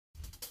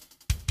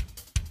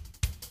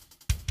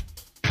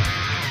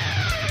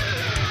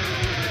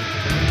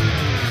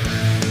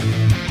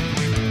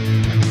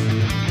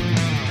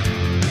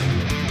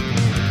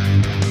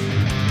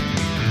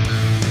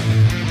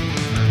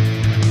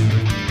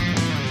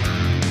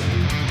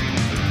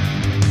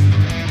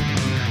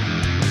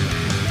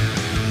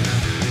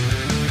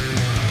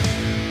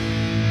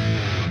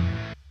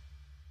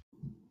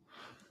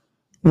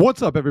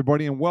What's up,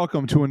 everybody, and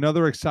welcome to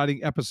another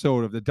exciting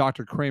episode of the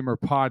Dr. Kramer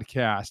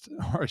podcast,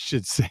 or I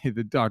should say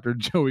the Dr.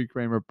 Joey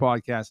Kramer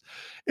podcast.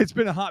 It's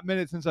been a hot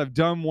minute since I've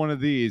done one of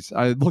these.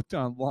 I looked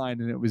online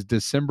and it was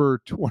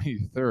December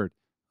 23rd.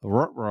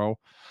 Ruh-roh.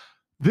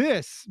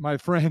 This, my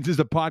friends,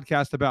 is a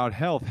podcast about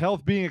health.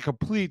 Health being a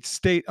complete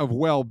state of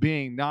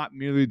well-being, not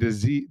merely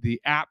the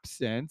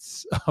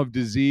absence of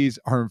disease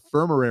or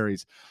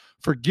infirmaries.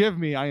 Forgive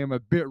me, I am a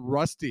bit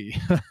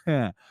rusty.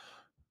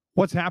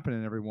 What's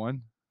happening,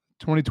 everyone?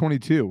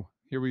 2022.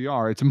 Here we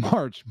are. It's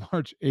March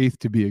 8th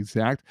to be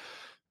exact.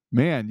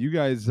 Man, you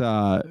guys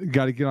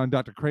got to get on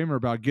Dr. Kramer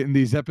about getting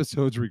these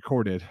episodes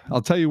recorded.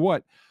 I'll tell you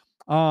what.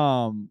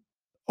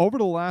 Over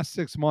the last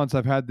 6 months,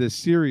 I've had this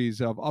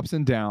series of ups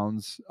and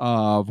downs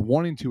of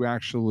wanting to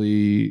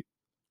actually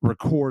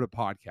record a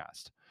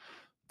podcast.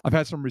 I've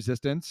had some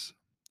resistance.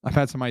 I've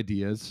had some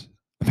ideas.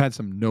 I've had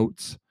some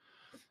notes.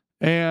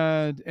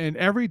 And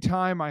every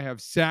time I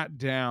have sat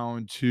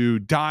down to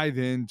dive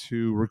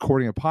into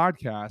recording a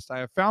podcast, I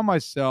have found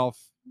myself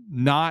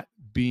not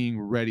being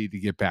ready to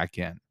get back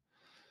in.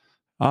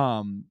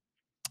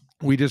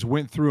 We just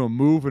went through a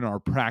move in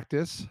our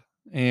practice,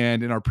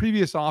 and in our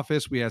previous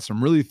office, we had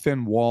some really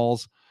thin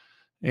walls.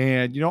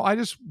 And, I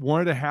just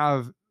wanted to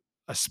have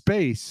a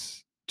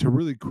space to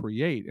really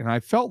create. And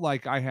I felt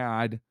like I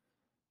had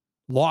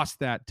lost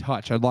that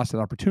touch. I'd lost that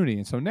opportunity.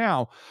 And so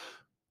now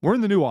we're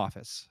in the new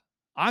office.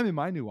 I'm in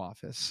my new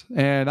office,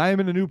 and I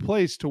am in a new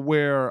place to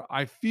where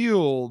I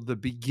feel the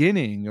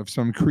beginning of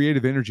some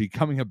creative energy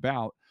coming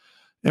about,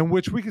 in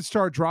which we can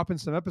start dropping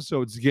some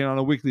episodes again on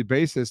a weekly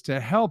basis to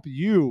help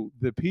you,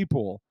 the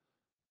people,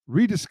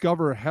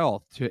 rediscover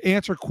health, to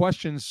answer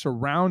questions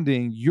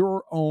surrounding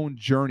your own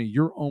journey,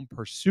 your own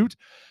pursuit,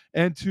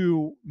 and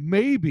to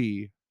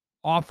maybe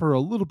offer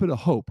a little bit of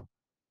hope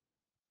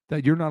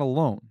that you're not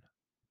alone,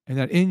 and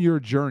that in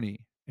your journey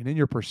and in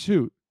your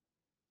pursuit,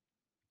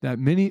 that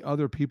many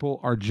other people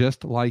are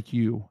just like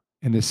you,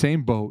 in the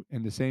same boat,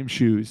 in the same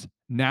shoes,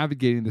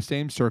 navigating the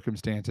same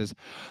circumstances,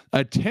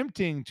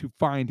 attempting to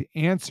find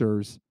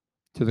answers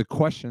to the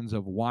questions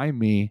of why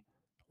me,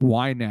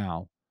 why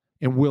now,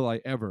 and will I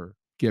ever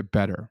get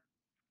better?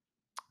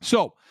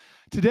 So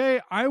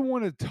today I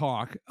want to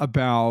talk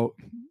about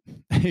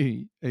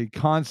a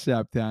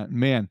concept that,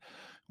 man,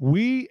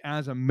 we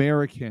as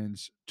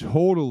Americans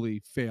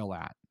totally fail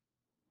at.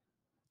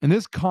 And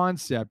this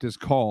concept is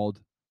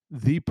called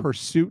the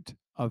pursuit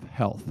of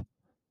health.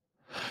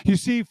 You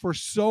see, for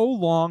so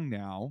long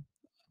now,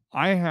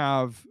 I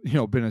have,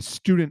 been a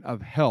student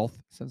of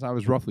health since I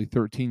was roughly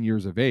 13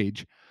 years of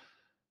age.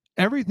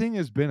 Everything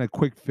has been a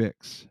quick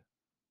fix.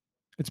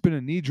 It's been a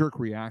knee-jerk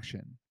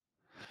reaction.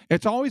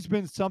 It's always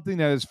been something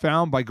that is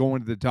found by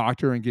going to the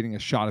doctor and getting a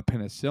shot of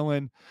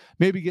penicillin,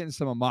 maybe getting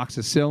some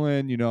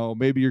amoxicillin,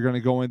 maybe you're going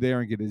to go in there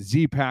and get a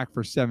Z-Pack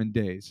for 7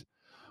 days.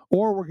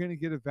 Or we're going to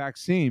get a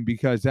vaccine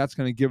because that's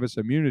going to give us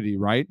immunity,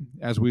 right?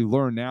 As we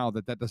learn now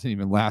that doesn't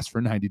even last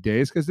for 90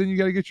 days because then you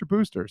got to get your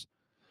boosters.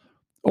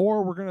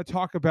 Or we're going to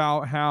talk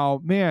about how,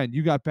 man,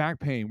 you got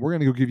back pain. We're going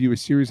to go give you a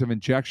series of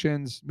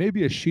injections,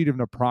 maybe a sheet of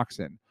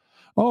naproxen.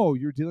 Oh,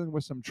 you're dealing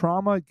with some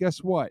trauma? Guess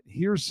what?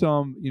 Here's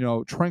some,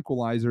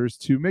 tranquilizers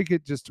to make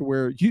it just to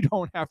where you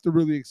don't have to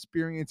really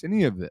experience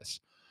any of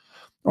this.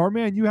 Or,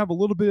 man, you have a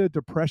little bit of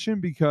depression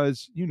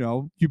because,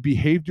 you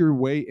behaved your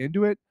way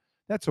into it.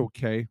 That's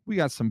okay. We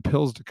got some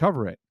pills to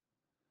cover it.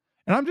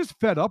 And I'm just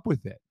fed up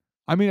with it.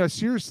 I mean, I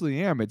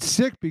seriously am. It's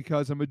sick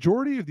because a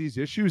majority of these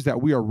issues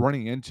that we are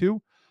running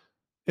into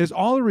is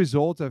all a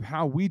result of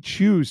how we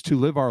choose to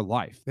live our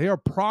life. They are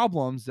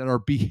problems that are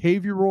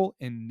behavioral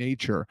in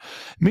nature,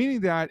 meaning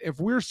that if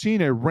we're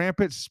seeing a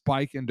rampant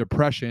spike in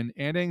depression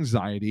and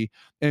anxiety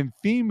in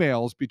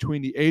females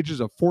between the ages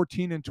of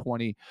 14 and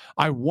 20,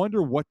 I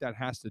wonder what that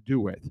has to do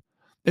with.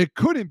 It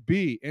couldn't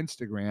be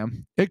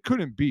Instagram. It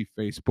couldn't be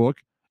Facebook.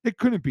 It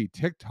couldn't be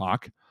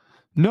TikTok.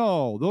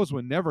 No, those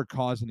would never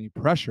cause any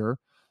pressure.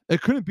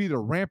 It couldn't be the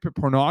rampant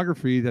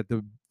pornography that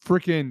the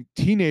freaking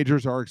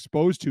teenagers are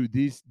exposed to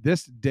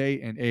this day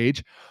and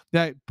age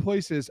that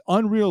places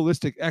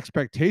unrealistic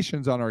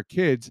expectations on our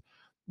kids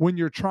when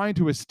you're trying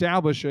to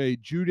establish a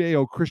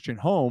Judeo-Christian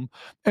home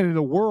and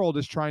the world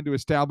is trying to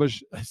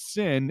establish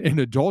sin and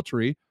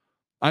adultery.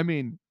 I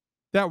mean,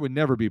 that would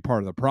never be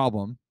part of the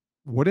problem,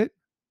 would it?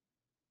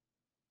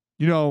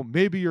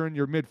 Maybe you're in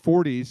your mid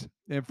 40s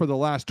and for the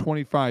last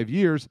 25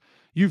 years,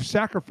 you've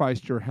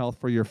sacrificed your health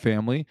for your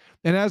family.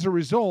 And as a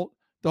result,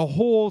 the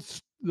whole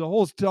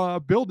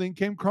building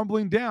came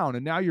crumbling down.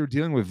 And now you're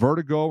dealing with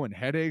vertigo and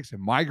headaches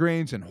and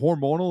migraines and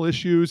hormonal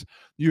issues.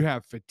 You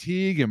have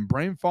fatigue and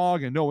brain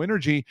fog and no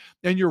energy.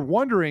 And you're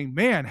wondering,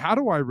 man, how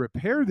do I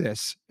repair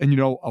this in,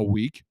 a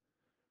week?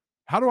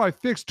 How do I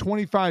fix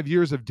 25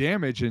 years of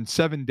damage in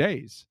 7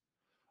 days?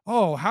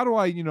 Oh, how do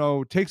I,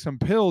 take some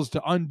pills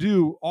to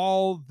undo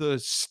all the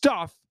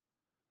stuff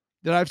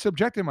that I've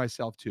subjected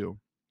myself to?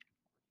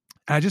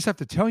 And I just have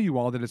to tell you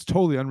all that it's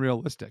totally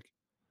unrealistic.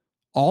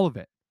 All of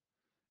it.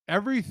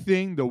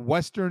 Everything the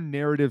Western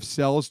narrative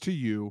sells to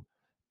you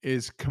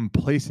is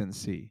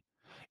complacency.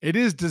 It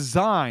is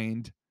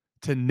designed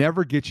to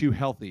never get you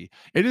healthy.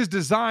 It is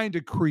designed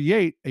to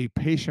create a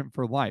patient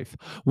for life.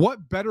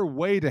 What better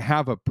way to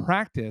have a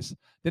practice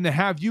than to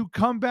have you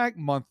come back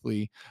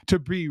monthly to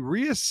be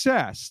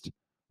reassessed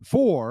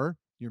for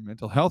your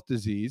mental health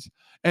disease,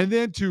 and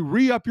then to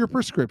re-up your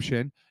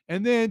prescription,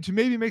 and then to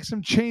maybe make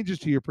some changes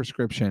to your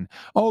prescription.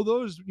 Oh,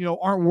 those,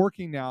 aren't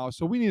working now,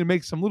 so we need to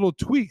make some little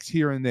tweaks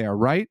here and there,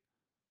 right?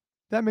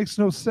 That makes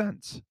no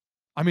sense.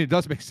 I mean, it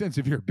does make sense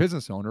if you're a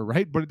business owner,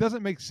 right? But it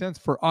doesn't make sense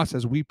for us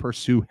as we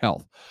pursue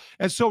health.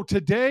 And so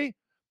today,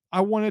 I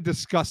want to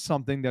discuss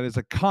something that is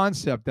a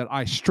concept that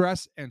I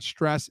stress and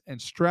stress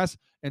and stress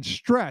and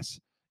stress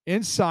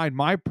inside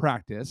my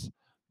practice.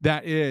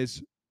 That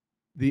is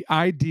the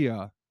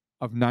idea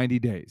of 90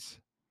 days.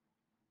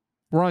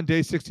 We're on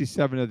day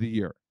 67 of the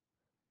year.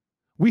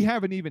 We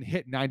haven't even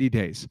hit 90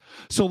 days.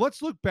 So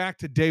let's look back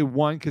to day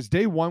one, because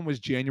day one was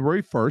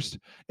January 1st,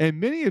 and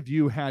many of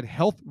you had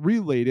health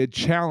related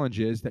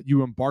challenges that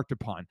you embarked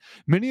upon.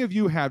 Many of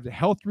you have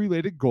health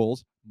related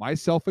goals,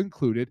 myself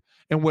included,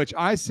 in which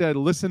I said,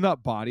 listen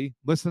up, body,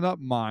 listen up,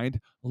 mind,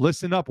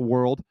 listen up,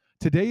 world.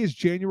 Today is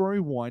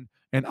January 1,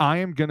 and I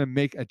am going to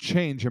make a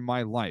change in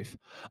my life.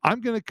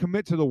 I'm going to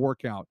commit to the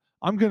workout.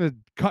 I'm going to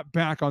cut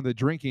back on the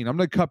drinking. I'm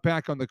going to cut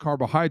back on the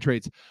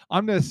carbohydrates.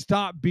 I'm going to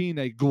stop being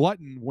a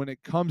glutton when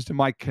it comes to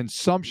my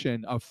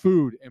consumption of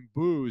food and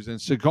booze and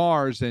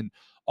cigars and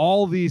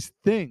all these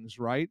things,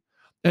 right?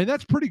 And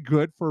that's pretty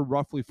good for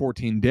roughly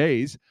 14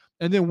 days.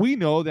 And then we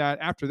know that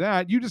after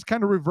that, you just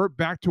kind of revert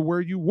back to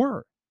where you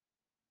were.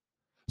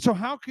 So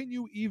how can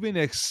you even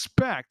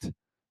expect,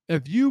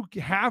 if you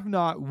have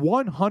not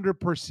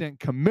 100%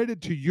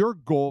 committed to your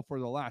goal for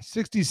the last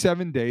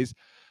 67 days,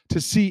 to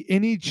see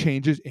any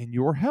changes in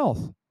your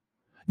health?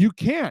 You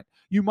can't.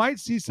 You might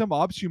see some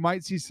ups, you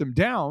might see some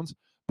downs,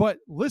 but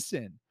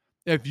listen,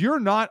 if you're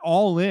not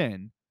all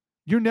in,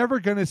 you're never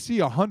going to see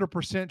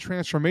 100%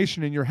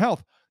 transformation in your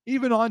health,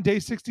 even on day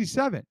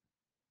 67.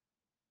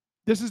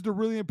 This is the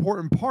really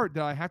important part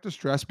that I have to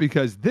stress,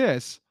 because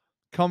this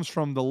comes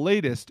from the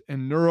latest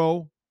in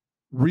neuro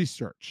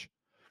research.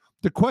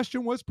 The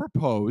question was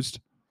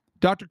proposed,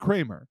 Dr.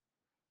 Kramer,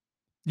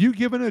 you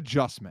give an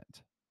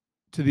adjustment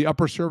to the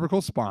upper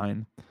cervical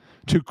spine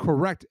to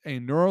correct a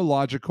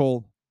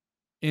neurological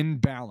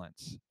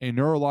imbalance, a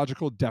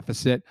neurological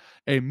deficit,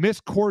 a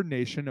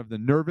miscoordination of the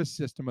nervous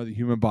system of the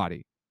human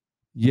body.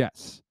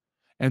 Yes.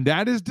 And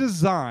that is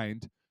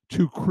designed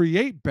to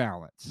create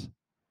balance.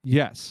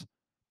 Yes.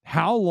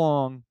 How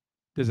long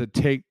does it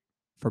take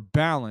for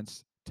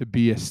balance to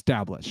be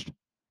established?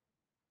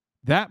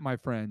 That, my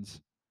friends,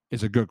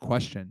 is a good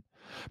question.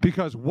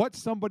 Because what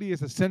somebody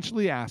is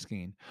essentially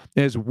asking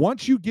is,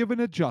 once you give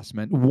an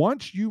adjustment,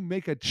 once you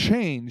make a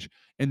change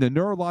in the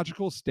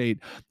neurological state,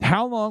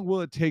 how long will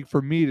it take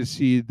for me to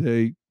see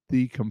the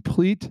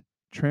complete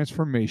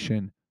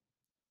transformation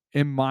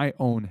in my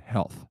own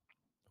health?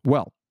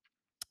 Well,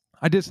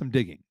 I did some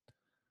digging.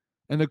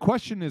 And the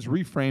question is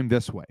reframed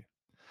this way: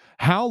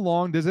 how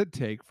long does it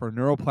take for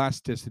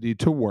neuroplasticity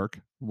to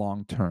work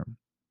long term?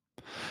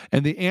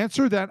 And the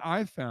answer that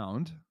I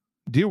found,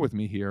 deal with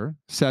me here,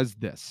 says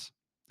this: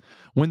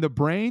 when the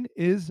brain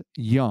is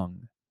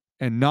young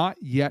and not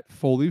yet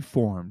fully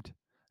formed,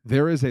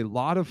 there is a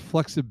lot of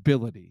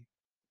flexibility.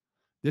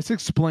 This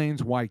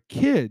explains why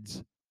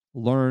kids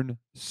learn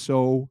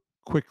so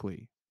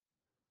quickly.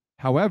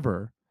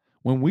 However,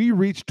 when we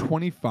reach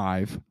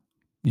 25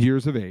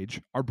 years of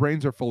age, our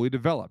brains are fully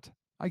developed.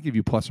 I give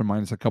you plus or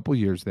minus a couple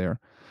years there.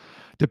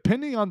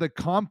 Depending on the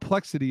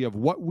complexity of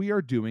what we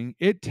are doing,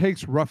 it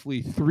takes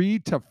roughly 3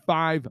 to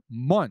 5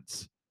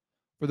 months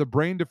for the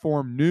brain to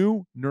form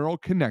new neural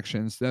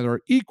connections that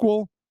are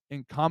equal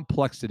in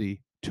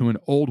complexity to an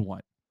old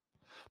one.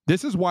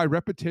 This is why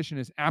repetition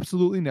is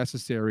absolutely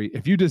necessary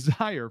if you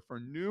desire for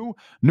new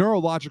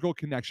neurological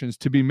connections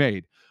to be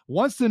made.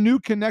 Once the new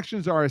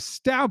connections are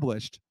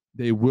established,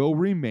 they will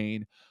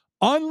remain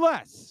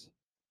unless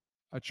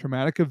a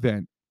traumatic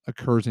event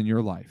occurs in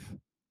your life.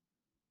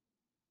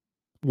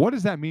 What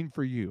does that mean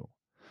for you?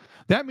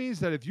 That means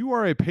that if you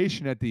are a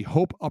patient at the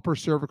Hope Upper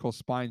Cervical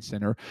Spine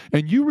Center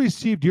and you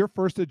received your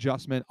first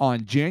adjustment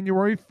on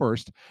January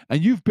 1st,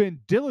 and you've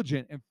been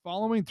diligent in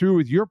following through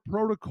with your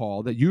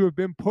protocol that you have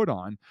been put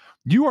on,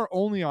 you are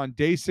only on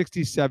day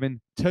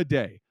 67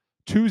 today,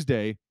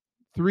 Tuesday,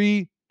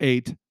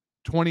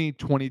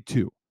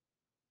 3/8/2022.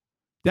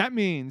 That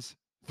means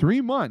 3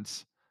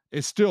 months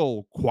is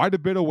still quite a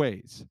bit of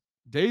ways.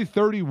 Day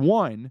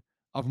 31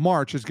 of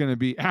March is going to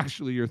be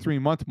actually your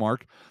 3-month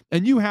mark,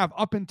 and you have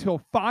up until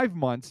 5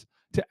 months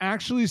to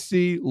actually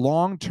see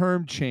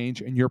long-term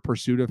change in your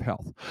pursuit of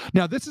health.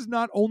 Now, this is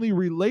not only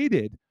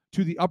related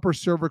to the upper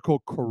cervical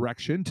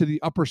correction, to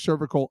the upper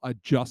cervical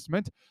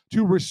adjustment,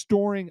 to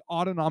restoring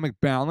autonomic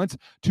balance,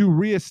 to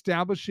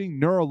reestablishing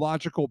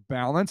neurological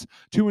balance,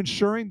 to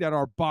ensuring that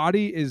our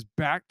body is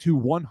back to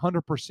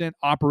 100%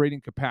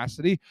 operating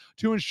capacity,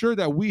 to ensure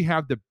that we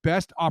have the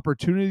best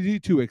opportunity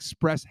to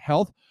express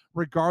health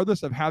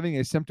regardless of having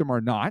a symptom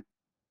or not.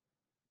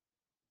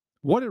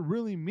 What it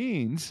really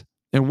means,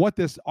 and what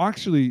this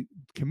actually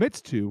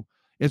commits to,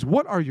 is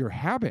what are your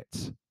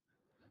habits?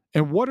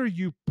 And what are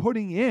you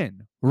putting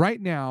in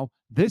right now,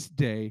 this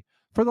day,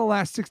 for the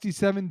last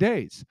 67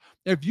 days?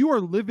 If you are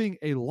living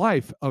a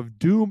life of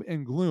doom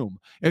and gloom,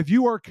 if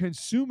you are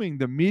consuming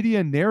the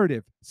media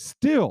narrative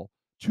still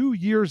 2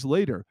 years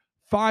later,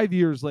 5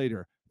 years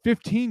later,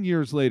 15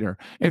 years later,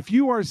 if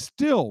you are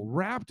still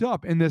wrapped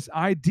up in this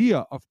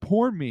idea of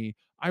poor me,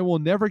 I will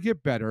never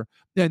get better,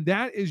 then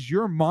that is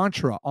your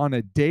mantra on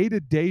a day to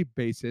day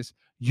basis.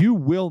 You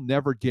will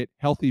never get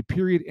healthy,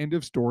 period. End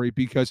of story,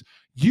 because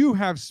you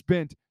have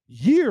spent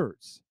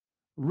years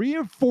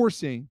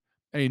reinforcing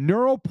a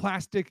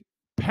neuroplastic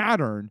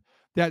pattern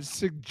that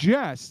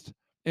suggests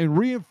and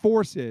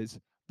reinforces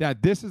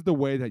that this is the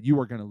way that you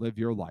are going to live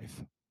your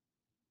life.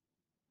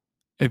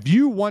 If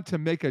you want to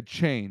make a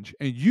change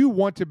and you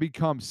want to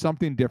become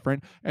something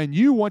different and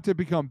you want to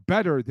become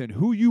better than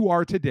who you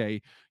are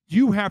today,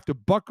 you have to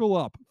buckle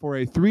up for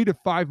a 3 to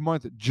 5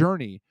 month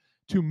journey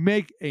to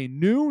make a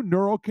new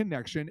neural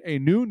connection, a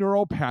new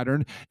neural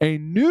pattern, a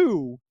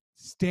new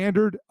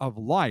standard of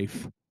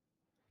life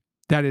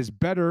that is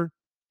better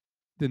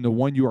than the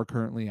one you are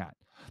currently at.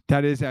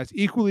 That is as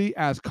equally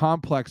as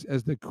complex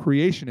as the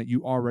creation that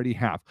you already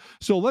have.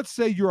 So let's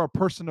say you're a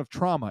person of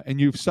trauma and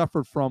you've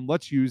suffered from,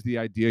 let's use the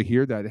idea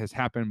here that has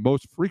happened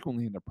most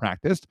frequently in the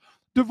practice,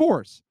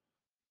 divorce.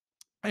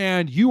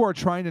 And you are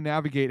trying to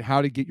navigate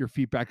how to get your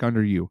feet back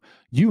under you.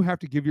 You have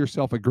to give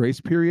yourself a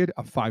grace period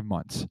of 5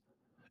 months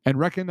and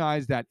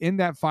recognize that in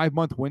that 5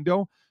 month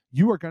window,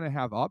 you are going to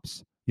have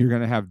ups, you're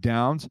going to have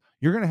downs,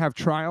 you're going to have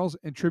trials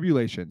and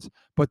tribulations.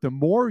 But the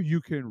more you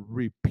can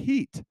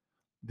repeat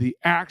the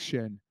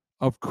action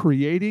of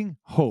creating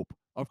hope,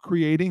 of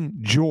creating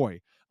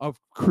joy, of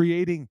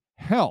creating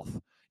health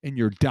in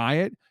your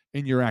diet,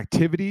 in your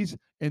activities,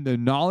 in the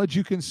knowledge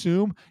you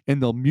consume, in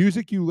the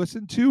music you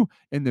listen to,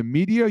 in the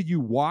media you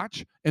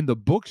watch, in the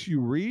books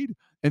you read,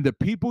 and the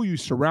people you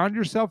surround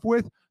yourself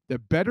with, the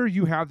better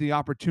you have the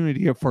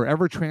opportunity of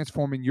forever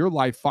transforming your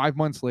life 5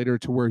 months later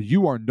to where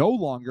you are no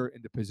longer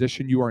in the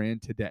position you are in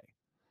today.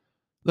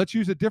 Let's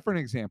use a different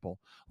example.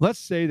 Let's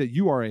say that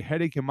you are a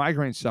headache and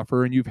migraine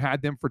sufferer and you've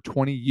had them for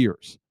 20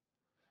 years.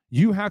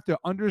 You have to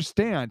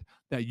understand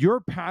that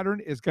your pattern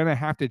is going to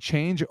have to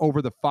change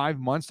over the 5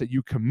 months that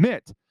you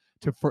commit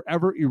to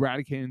forever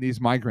eradicating these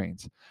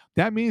migraines.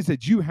 That means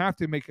that you have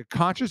to make a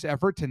conscious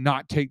effort to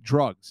not take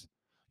drugs.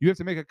 You have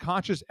to make a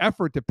conscious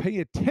effort to pay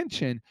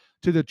attention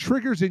to the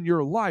triggers in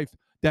your life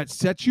that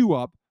set you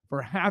up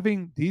for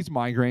having these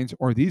migraines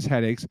or these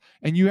headaches,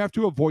 and you have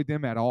to avoid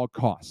them at all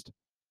cost.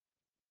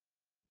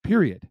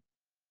 Period.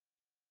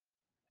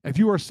 If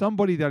you are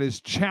somebody that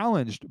is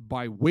challenged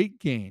by weight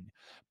gain,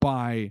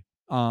 by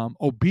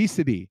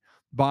obesity,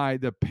 by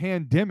the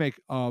pandemic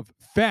of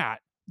fat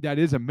that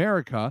is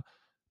America,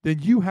 then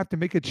you have to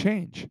make a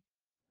change.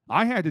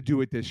 I had to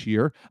do it this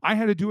year. I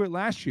had to do it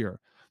last year.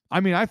 I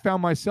mean, I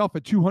found myself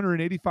at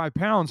 285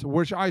 pounds,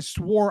 which I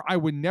swore I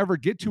would never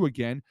get to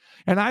again.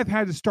 And I've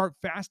had to start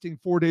fasting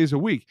 4 days a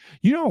week.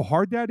 You know how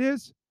hard that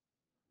is?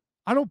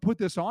 I don't put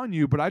this on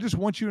you, but I just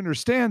want you to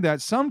understand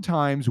that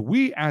sometimes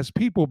we as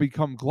people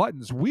become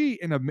gluttons.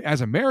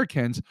 As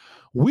Americans,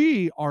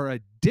 we are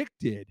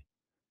addicted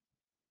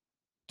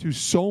to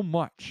so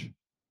much.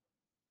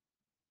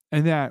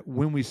 And that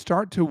when we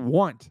start to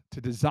want to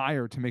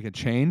desire to make a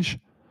change,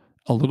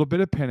 a little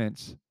bit of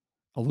penance,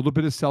 a little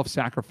bit of self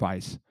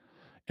sacrifice,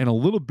 and a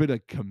little bit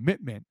of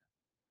commitment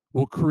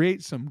will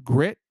create some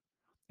grit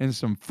and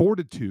some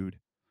fortitude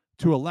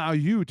to allow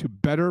you to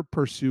better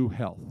pursue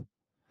health.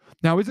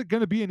 Now, is it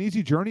going to be an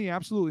easy journey?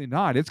 Absolutely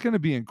not. It's going to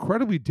be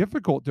incredibly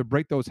difficult to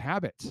break those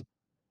habits.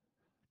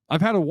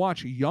 I've had to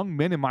watch young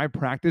men in my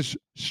practice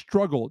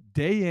struggle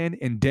day in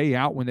and day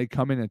out when they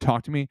come in and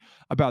talk to me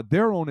about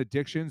their own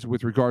addictions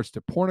with regards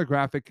to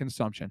pornographic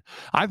consumption.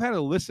 I've had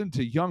to listen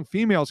to young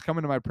females come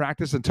into my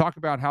practice and talk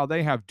about how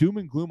they have doom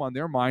and gloom on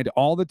their mind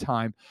all the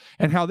time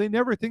and how they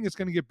never think it's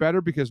going to get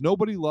better because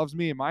nobody loves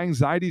me and my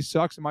anxiety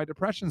sucks and my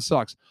depression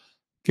sucks.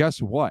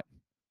 Guess what?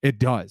 It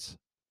does.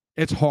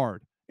 It's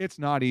hard. It's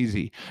not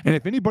easy. And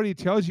if anybody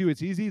tells you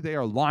it's easy, they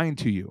are lying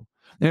to you.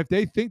 And if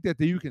they think that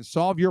you can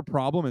solve your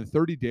problem in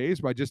 30 days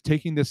by just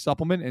taking this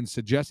supplement and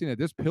suggesting that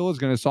this pill is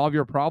going to solve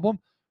your problem,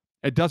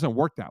 it doesn't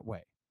work that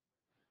way.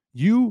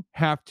 You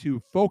have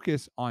to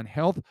focus on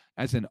health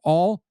as an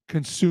all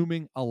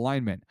consuming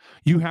alignment.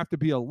 You have to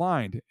be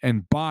aligned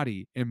in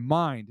body, in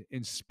mind,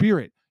 in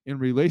spirit, in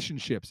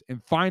relationships,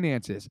 in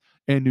finances,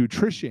 in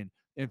nutrition,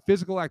 in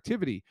physical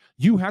activity.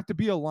 You have to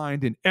be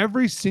aligned in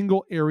every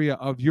single area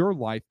of your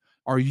life,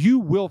 or you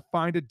will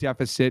find a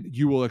deficit.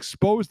 You will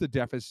expose the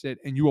deficit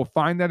and you will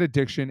find that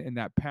addiction, and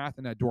that path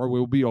and that door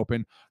will be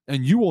open,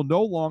 and you will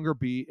no longer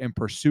be in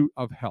pursuit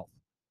of health.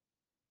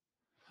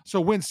 So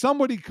when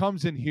somebody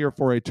comes in here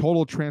for a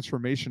total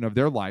transformation of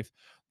their life,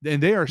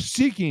 and they are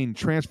seeking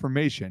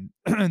transformation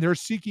and they're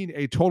seeking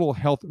a total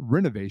health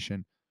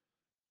renovation,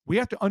 we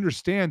have to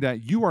understand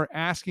that you are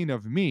asking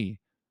of me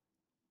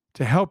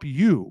to help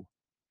you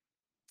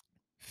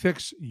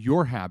fix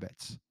your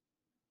habits,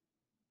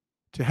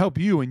 to help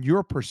you in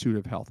your pursuit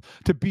of health,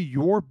 to be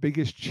your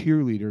biggest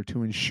cheerleader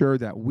to ensure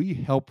that we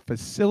help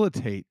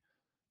facilitate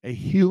a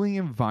healing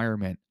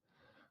environment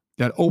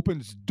that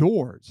opens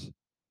doors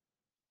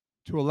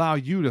to allow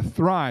you to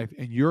thrive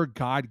in your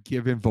God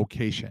given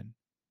vocation.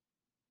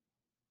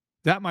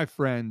 That, my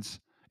friends,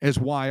 is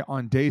why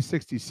on day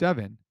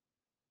 67,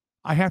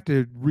 I have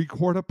to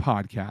record a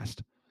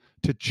podcast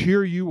to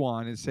cheer you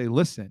on and say,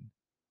 listen,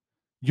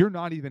 you're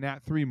not even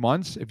at 3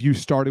 months if you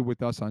started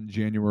with us on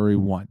January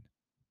 1.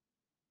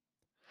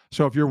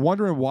 So if you're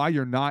wondering why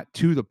you're not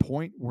to the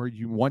point where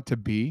you want to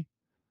be,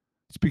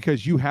 it's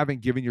because you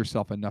haven't given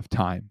yourself enough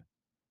time.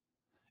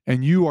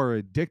 And you are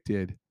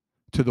addicted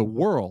to the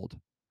world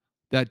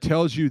that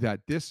tells you that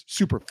this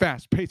super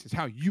fast pace is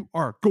how you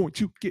are going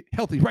to get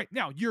healthy right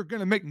now. You're going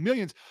to make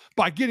millions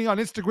by getting on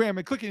Instagram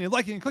and clicking and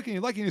liking and clicking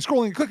and liking and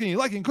scrolling and clicking and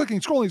liking and clicking,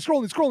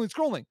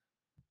 scrolling.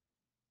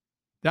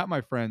 That,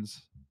 my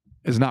friends,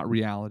 is not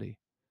reality.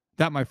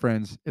 That, my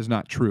friends, is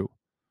not true.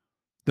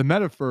 The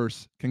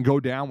metaverse can go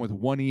down with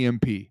one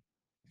EMP. It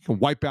can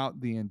wipe out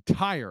the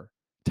entire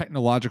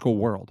technological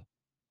world.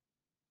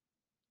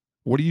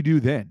 What do you do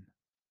then?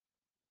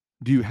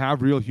 Do you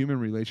have real human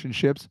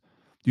relationships?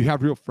 Do you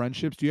have real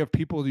friendships? Do you have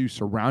people that you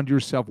surround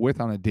yourself with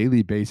on a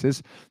daily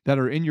basis that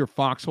are in your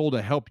foxhole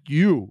to help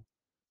you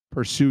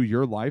pursue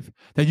your life,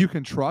 that you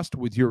can trust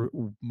with your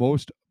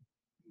most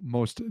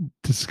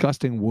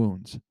disgusting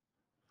wounds,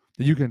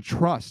 that you can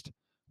trust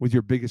with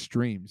your biggest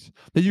dreams,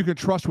 that you can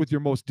trust with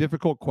your most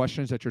difficult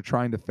questions that you're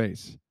trying to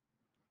face?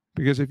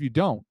 Because if you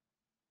don't,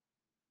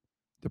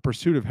 the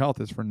pursuit of health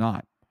is for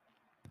naught.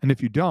 And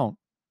if you don't,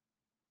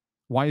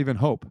 why even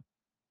hope?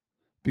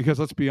 Because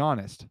let's be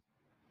honest,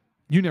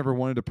 you never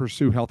wanted to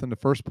pursue health in the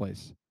first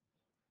place.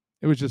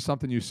 It was just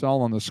something you saw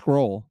on the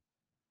scroll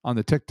on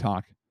the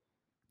TikTok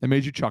that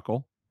made you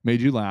chuckle,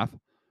 made you laugh,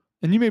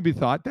 and you maybe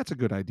thought, that's a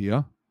good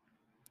idea.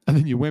 And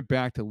then you went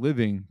back to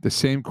living the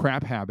same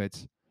crap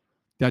habits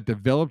that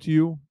developed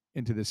you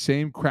into the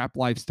same crap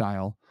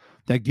lifestyle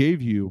that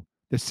gave you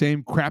the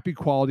same crappy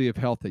quality of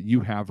health that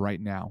you have right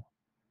now.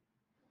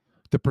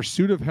 The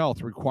pursuit of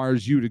health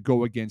requires you to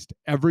go against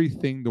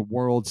everything the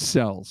world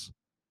sells.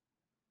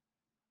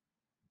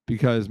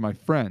 Because, my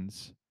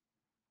friends,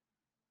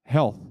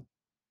 health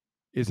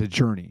is a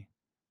journey.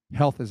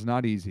 Health is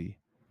not easy.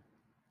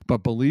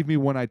 But believe me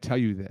when I tell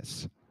you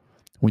this,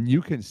 when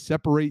you can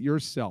separate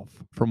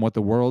yourself from what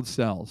the world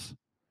sells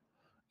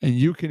and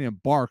you can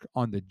embark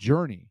on the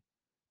journey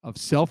of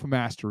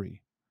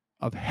self-mastery,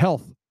 of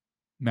health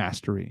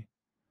mastery,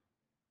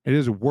 it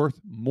is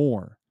worth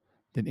more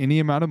than any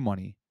amount of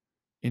money,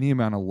 any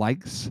amount of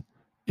likes,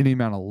 any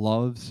amount of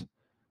loves,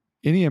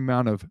 any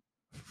amount of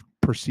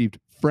perceived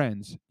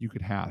friends you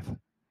could have.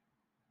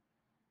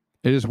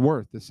 It is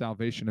worth the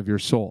salvation of your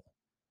soul.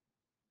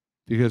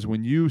 Because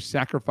when you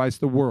sacrifice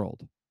the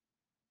world,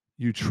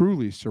 you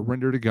truly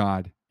surrender to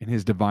God and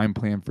his divine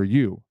plan for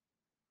you.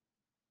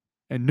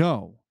 And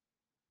know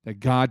that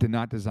God did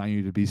not design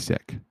you to be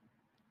sick.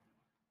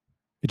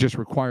 It just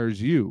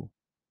requires you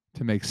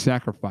to make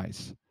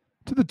sacrifice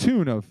to the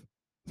tune of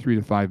 3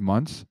 to 5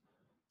 months,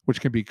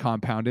 which can be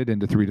compounded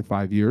into 3 to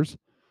 5 years,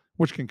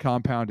 which can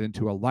compound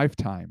into a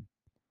lifetime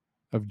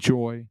of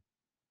joy,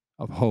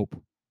 of hope,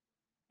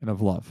 and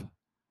of love.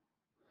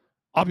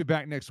 I'll be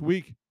back next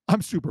week.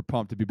 I'm super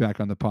pumped to be back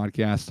on the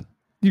podcast.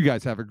 You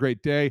guys have a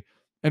great day.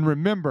 And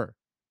remember,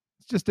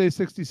 it's just day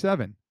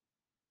 67.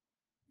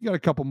 You got a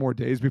couple more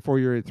days before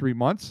you're at 3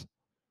 months.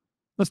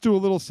 Let's do a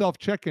little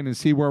self-check-in and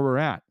see where we're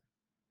at.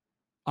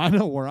 I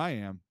know where I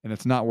am, and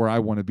it's not where I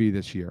want to be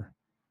this year.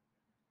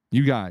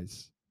 You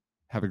guys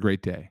have a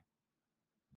great day.